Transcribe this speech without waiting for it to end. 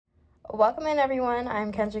Welcome in, everyone.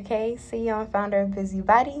 I'm Kendra K, CEO and founder of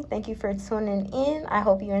Busybody. Thank you for tuning in. I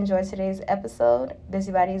hope you enjoyed today's episode.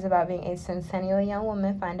 Busybody is about being a centennial young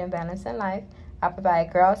woman finding balance in life. I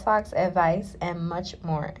provide girl talks, advice, and much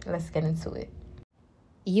more. Let's get into it.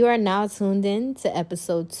 You are now tuned in to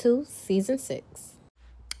episode 2, season 6.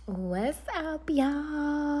 What's up,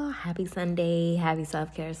 y'all? Happy Sunday. Happy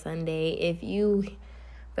self-care Sunday. If you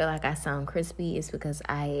feel like I sound crispy, it's because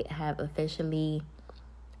I have officially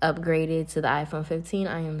upgraded to the iPhone 15.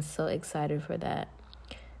 I am so excited for that.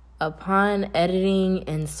 Upon editing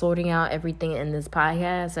and sorting out everything in this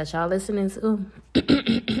podcast that y'all listening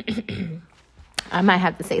to, I might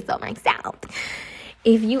have to say so myself.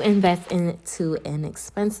 If you invest into an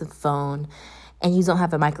expensive phone and you don't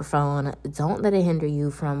have a microphone, don't let it hinder you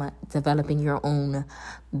from developing your own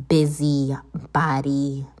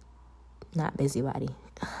busybody. Not busybody.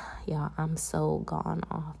 Y'all, I'm so gone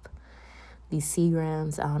off. These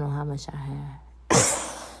Seagrams, I don't know how much I had.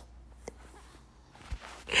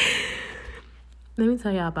 Let me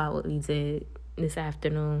tell y'all about what we did this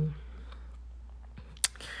afternoon.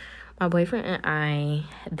 My boyfriend and I,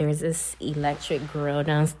 there's this electric grill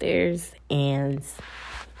downstairs, and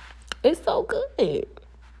it's so good.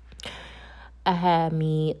 I had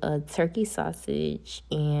me a turkey sausage,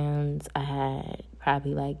 and I had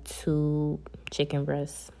probably like 2 chicken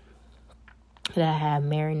breasts that I had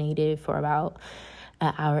marinated for about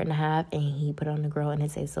an hour and a half, and he put on the grill, and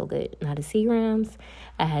it tastes so good. Now the Seagrams,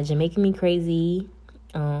 I had Jamaican Me Crazy,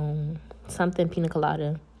 something pina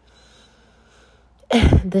colada.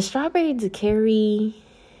 The strawberry daiquiri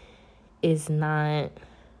is not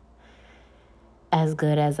as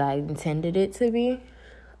good as I intended it to be.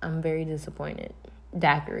 I'm very disappointed.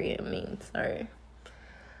 Daiquiri, I mean, sorry.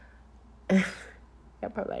 Y'all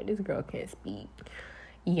probably like, this girl can't speak.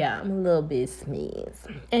 Yeah, I'm a little bit sneeze.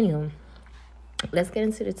 Anyway, let's get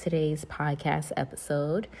into today's podcast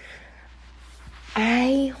episode.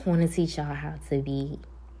 I want to teach y'all how to be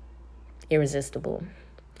irresistible.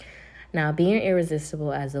 Now, being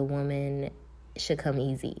irresistible as a woman should come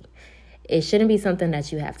easy. It shouldn't be something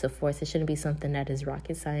that you have to force. It shouldn't be something that is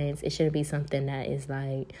rocket science. It shouldn't be something that is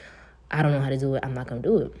like, I don't know how to do it, I'm not going to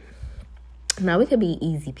do it. Now, it could be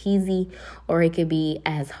easy peasy, or it could be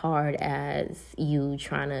as hard as you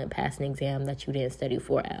trying to pass an exam that you didn't study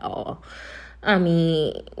for at all. I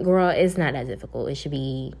mean, girl, it's not that difficult. It should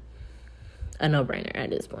be a no-brainer at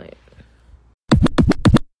this point.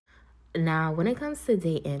 Now, when it comes to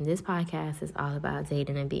dating, this podcast is all about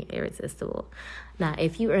dating and being irresistible. Now,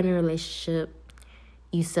 if you're in a relationship,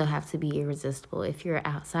 you still have to be irresistible. If you're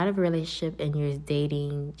outside of a relationship and you're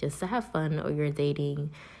dating just to have fun, or you're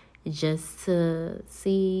dating just to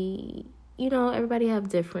see, everybody have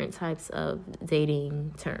different types of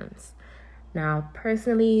dating terms. Now,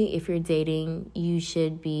 personally, if you're dating, you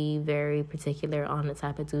should be very particular on the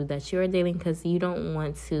type of dude that you're dating, because you don't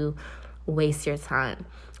want to waste your time.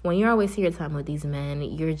 When you're wasting your time with these men,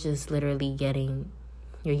 you're just literally getting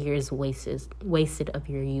your years wasted of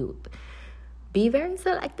your youth. Be very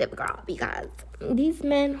selective, girl, because these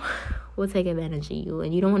men will take advantage of you,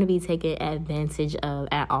 and you don't want to be taken advantage of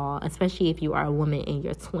at all, especially if you are a woman in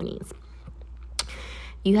your 20s.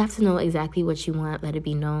 You have to know exactly what you want, let it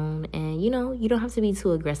be known, and, you don't have to be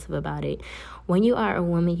too aggressive about it. When you are a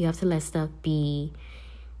woman, you have to let stuff be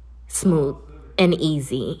smooth and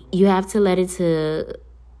easy. You have to let it to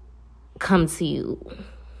come to you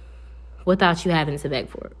without you having to beg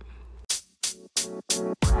for it.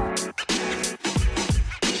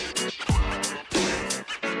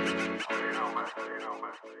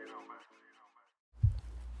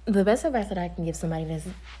 The best advice that I can give somebody that's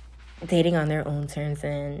dating on their own terms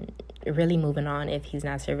and really moving on if he's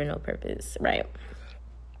not serving no purpose, right?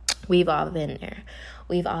 We've all been there.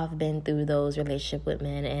 We've all been through those relationships with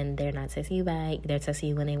men, and they're not texting you back. They're texting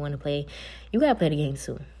you when they want to play. You got to play the game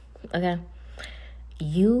too, okay?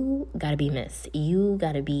 You got to be missed. You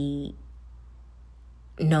got to be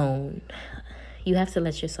known. You have to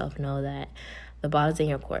let yourself know that the ball is in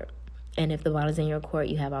your court. And if the ball is in your court,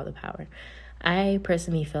 you have all the power. I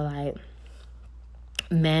personally feel like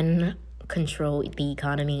men control the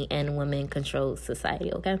economy and women control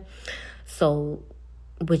society, okay? So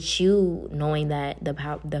with you knowing that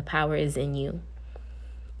the power is in you,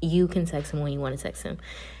 you can text him when you want to text him.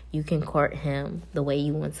 You can court him the way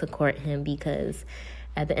you want to court him, because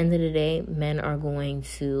at the end of the day, men are going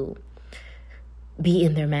to be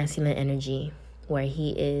in their masculine energy where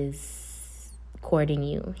he is courting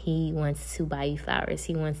you. He wants to buy you flowers.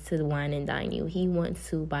 He wants to wine and dine you. He wants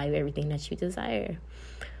to buy you everything that you desire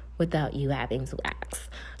without you having to ask.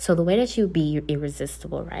 So the way that you be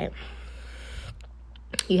irresistible, right?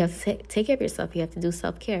 You have to take care of yourself. You have to do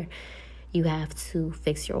self-care. You have to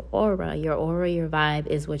fix your aura. Your aura, your vibe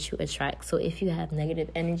is what you attract. So if you have negative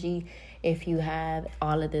energy, if you have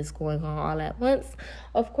all of this going on all at once,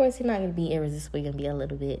 of course, you're not going to be irresistible. You're going to be a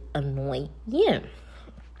little bit annoying. Yeah.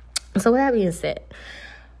 So with that being said,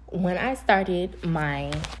 when I started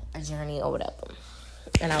my journey or whatever,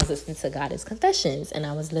 and I was listening to Goddess Confessions, and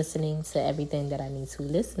I was listening to everything that I need to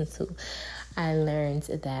listen to, I learned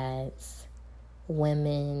that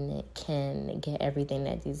women can get everything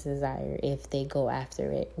that they desire if they go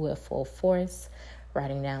after it with full force,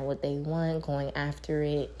 writing down what they want, going after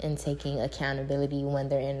it, and taking accountability when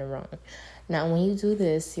they're in the wrong. Now, when you do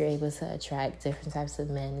this, you're able to attract different types of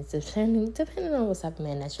men, depending on what type of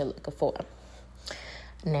man that you're looking for.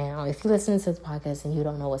 Now, if you listen to the podcast and you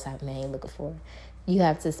don't know what type of man you're looking for, you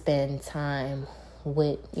have to spend time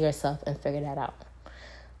with yourself and figure that out.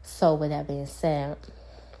 So, with that being said,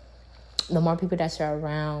 the more people that you're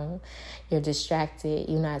around, you're distracted,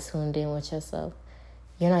 you're not tuned in with yourself,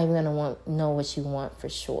 you're not even going to know what you want for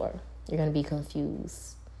sure. You're going to be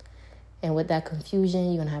confused. And with that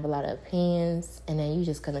confusion, you're going to have a lot of opinions, and then you're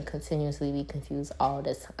just going to continuously be confused all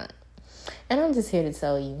the time. And I'm just here to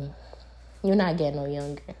tell you, you're not getting no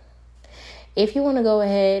younger. If you want to go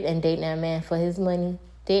ahead and date that man for his money,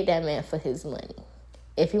 date that man for his money.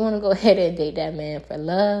 If you want to go ahead and date that man for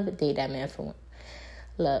love, date that man for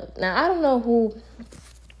love. Now, I don't know who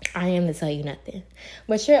I am to tell you nothing,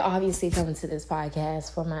 but you're obviously coming to this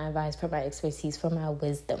podcast for my advice, for my expertise, for my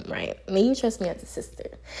wisdom, right? I mean, you trust me as a sister.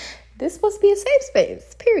 This supposed to be a safe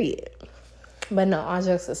space, period. But no, all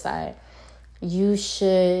jokes aside, you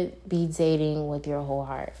should be dating with your whole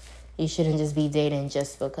heart. You shouldn't just be dating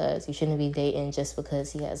just because. You shouldn't be dating just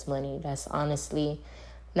because he has money. That's honestly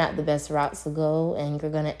not the best route to go, and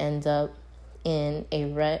you're going to end up in a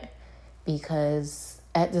rut, because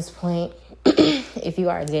at this point, if you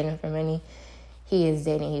are dating for money, he is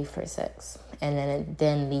dating you for sex, and then it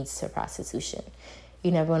then leads to prostitution.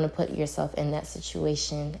 You never want to put yourself in that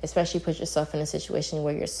situation, especially put yourself in a situation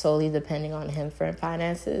where you're solely depending on him for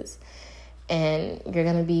finances, and you're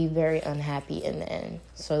going to be very unhappy in the end.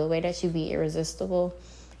 So the way that you be irresistible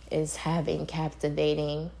is having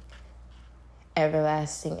captivating,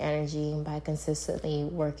 everlasting energy by consistently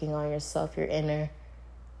working on yourself, your inner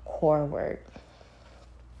core work.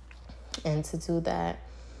 And to do that,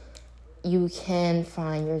 you can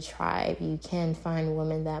find your tribe. You can find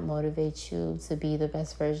women that motivate you to be the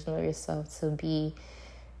best version of yourself, to be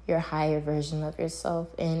your higher version of yourself.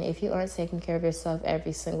 And if you aren't taking care of yourself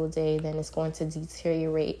every single day, then it's going to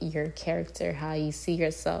deteriorate your character, how you see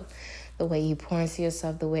yourself, the way you pour into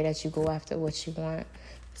yourself, the way that you go after what you want.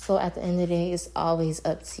 So at the end of the day, it's always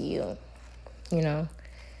up to you, you know.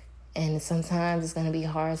 And sometimes it's going to be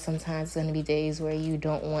hard. Sometimes it's going to be days where you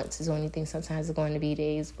don't want to do anything. Sometimes it's going to be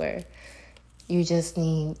days where you just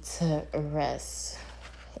need to rest.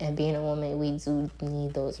 And being a woman, we do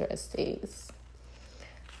need those rest days.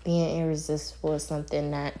 Being irresistible is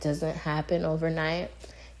something that doesn't happen overnight.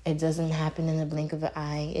 It doesn't happen in the blink of an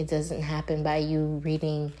eye. It doesn't happen by you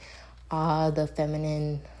reading all the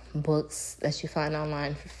feminine books that you find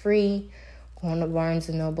online for free, going to Barnes &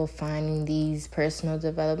 Noble, finding these personal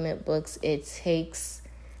development books. It takes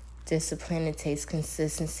discipline, it takes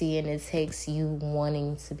consistency, and it takes you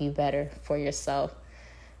wanting to be better for yourself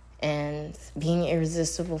and being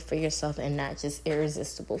irresistible for yourself and not just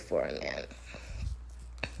irresistible for a man.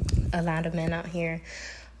 A lot of men out here,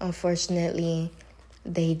 unfortunately,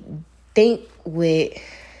 they think with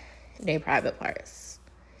their private parts.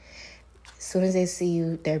 As soon as they see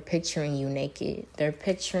you, they're picturing you naked. They're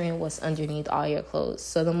picturing what's underneath all your clothes.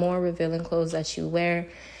 So the more revealing clothes that you wear,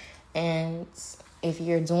 and if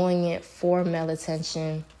you're doing it for male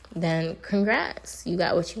attention, then congrats, you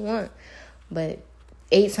got what you want. But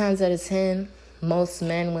 8 times out of 10, most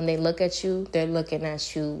men, when they look at you, they're looking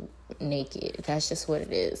at you naked. That's just what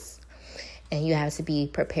it is. And you have to be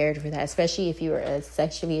prepared for that, especially if you're a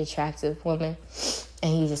sexually attractive woman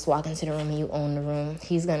and you just walk into the room and you own the room.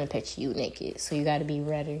 He's going to picture you naked. So you got to be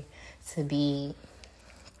ready to be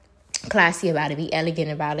classy about it, be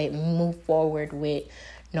elegant about it, move forward with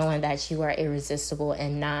knowing that you are irresistible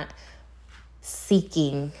and not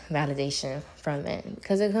seeking validation from men,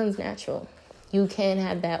 because it comes natural. You can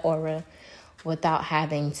have that aura without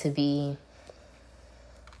having to be,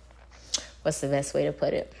 what's the best way to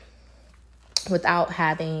put it? Without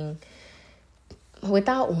wanting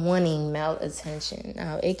male attention.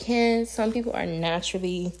 Now, some people are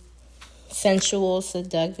naturally sensual,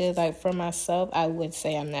 seductive. Like for myself, I would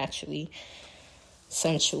say I'm naturally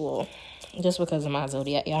sensual just because of my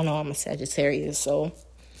zodiac. Y'all know I'm a Sagittarius, so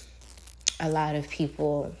a lot of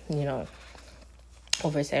people,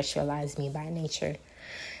 over-sexualize me by nature.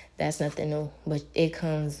 That's nothing new, but it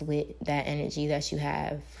comes with that energy that you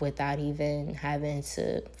have without even having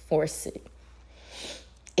to force it.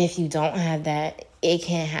 If you don't have that, it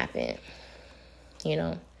can't happen.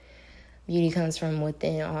 Beauty comes from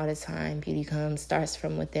within all the time. Beauty starts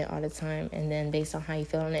from within all the time. And then based on how you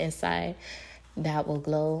feel on the inside, that will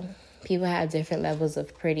glow. People have different levels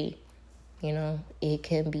of pretty. It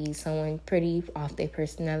can be someone pretty off their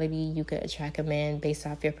personality. You could attract a man based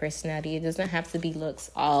off your personality. It doesn't have to be looks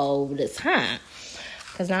all the time,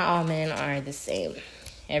 because not all men are the same.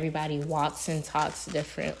 Everybody walks and talks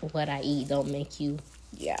different. What I eat don't make you.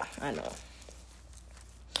 Yeah, I know.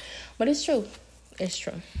 But it's true. It's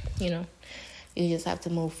true. You just have to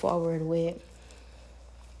move forward with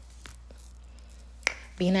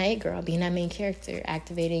being that it girl, being that main character,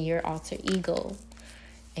 activating your alter ego.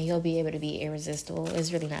 And you'll be able to be irresistible.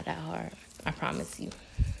 It's really not that hard. I promise you.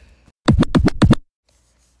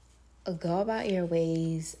 Go about your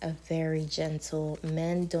ways very gentle.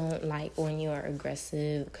 Men don't like when you are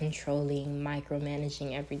aggressive, controlling,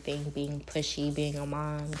 micromanaging everything, being pushy, being a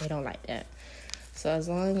mom. They don't like that. So as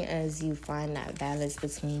long as you find that balance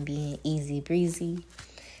between being easy breezy,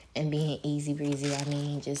 and being easy breezy, I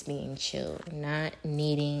mean just being chill, not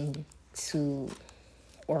needing to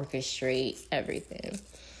orchestrate everything.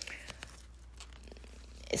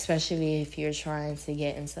 Especially if you're trying to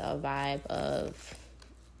get into a vibe of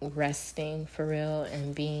resting for real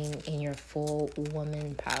and being in your full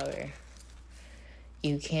woman power.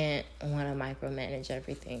 You can't want to micromanage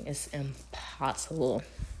everything. It's impossible.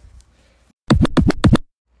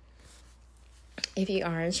 If you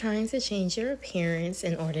are trying to change your appearance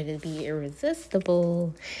in order to be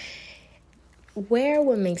irresistible, wear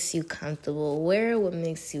what makes you comfortable. Wear what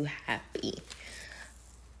makes you happy.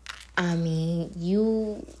 I mean,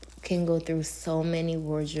 you can go through so many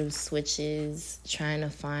wardrobe switches trying to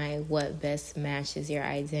find what best matches your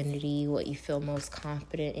identity, what you feel most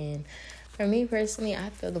confident in. For me personally, I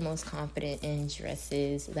feel the most confident in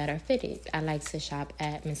dresses that are fitted. I like to shop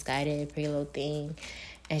at Misguided, Pretty Little Thing,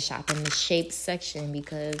 and shop in the shape section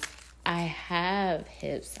because I have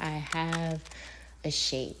hips, I have a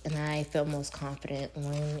shape, and I feel most confident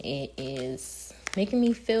when it is making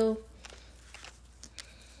me feel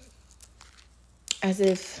as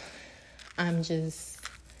if I'm just,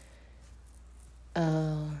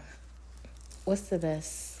 what's the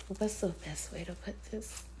best way to put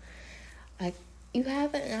this? Like, you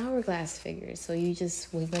have an hourglass figure, so you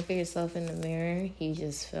just, when you look at yourself in the mirror, you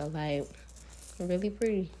just feel like really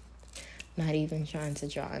pretty. Not even trying to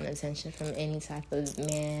draw an attention from any type of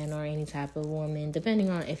man or any type of woman, depending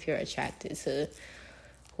on if you're attracted to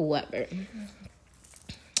whoever.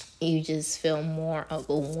 You just feel more of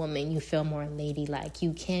a woman. You feel more ladylike.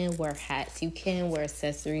 You can wear hats. You can wear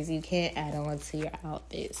accessories. You can add on to your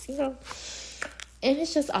outfits, And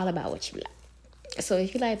it's just all about what you like. So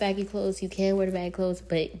if you like baggy clothes, you can wear the baggy clothes,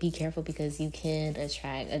 but be careful because you can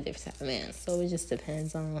attract a different type of man. So it just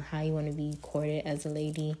depends on how you want to be courted as a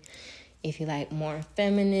lady. If you like more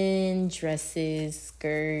feminine dresses,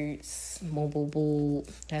 skirts, mobile boot,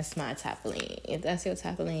 that's my type of lane. If that's your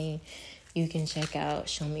type of lane, you can check out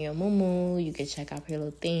Show Me Your Mumu. You can check out Pretty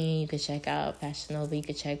Little Thing. You can check out Fashion Nova. You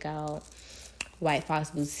can check out White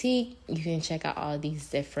Fox Boutique. You can check out all these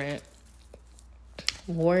different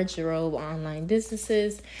wardrobe online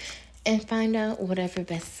businesses and find out whatever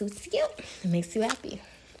best suits you and makes you happy.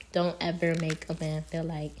 Don't ever make a man feel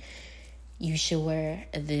like you should wear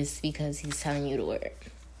this because he's telling you to wear it.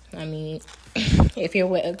 I mean, if you're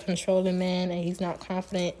with a controlling man and he's not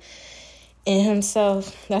confident in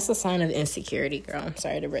himself, that's a sign of insecurity, girl. I'm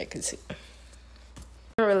sorry to break it to you.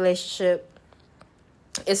 In a relationship,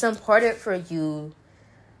 it's important for you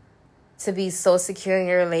to be so secure in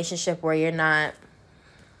your relationship where you're not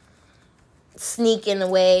sneaking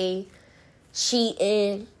away,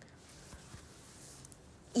 cheating.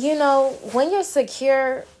 When you're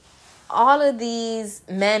secure, all of these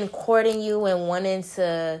men courting you and wanting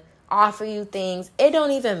to offer you things, it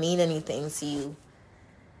don't even mean anything to you.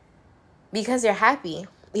 Because you're happy.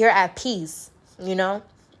 You're at peace, And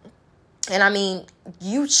I mean,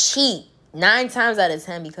 you cheat 9 times out of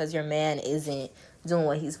 10 because your man isn't doing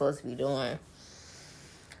what he's supposed to be doing.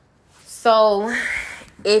 So,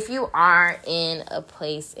 if you are in a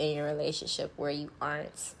place in your relationship where you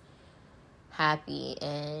aren't happy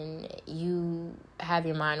and you have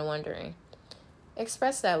your mind wandering,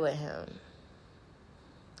 express that with him.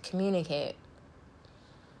 Communicate.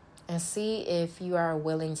 And see if you are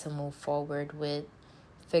willing to move forward with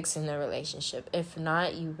fixing the relationship. If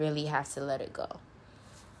not, you really have to let it go.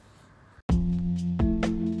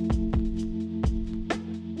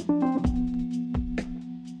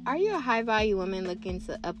 Are you a high value woman looking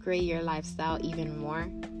to upgrade your lifestyle even more?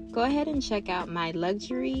 Go ahead and check out my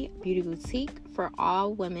luxury beauty boutique for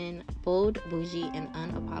all women, bold, bougie, and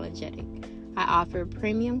unapologetic. I offer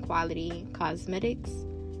premium quality cosmetics,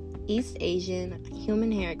 East Asian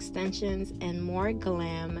human hair extensions, and more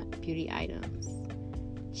glam beauty items.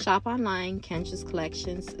 Shop online,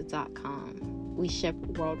 Kendra'sCollections.com. We ship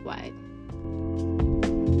worldwide.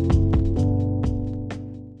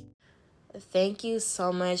 Thank you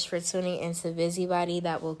so much for tuning into Busybody.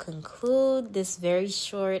 That will conclude this very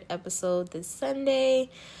short episode this Sunday.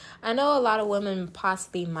 I know a lot of women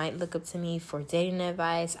possibly might look up to me for dating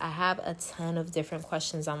advice. I have a ton of different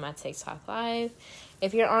questions on my TikTok live.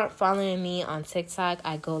 If you aren't following me on TikTok,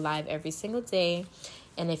 I go live every single day.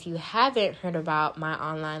 And if you haven't heard about my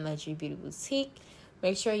online luxury beauty boutique,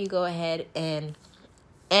 make sure you go ahead and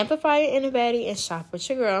amplify your inner baddie and shop with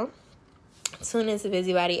your girl. Tune into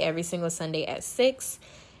Busybody every single Sunday at 6.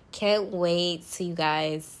 Can't wait till you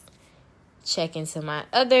guys check into my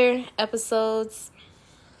other episodes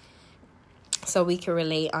so we can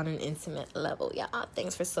relate on an intimate level. Y'all,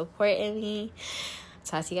 thanks for supporting me.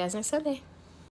 Talk to you guys next Sunday.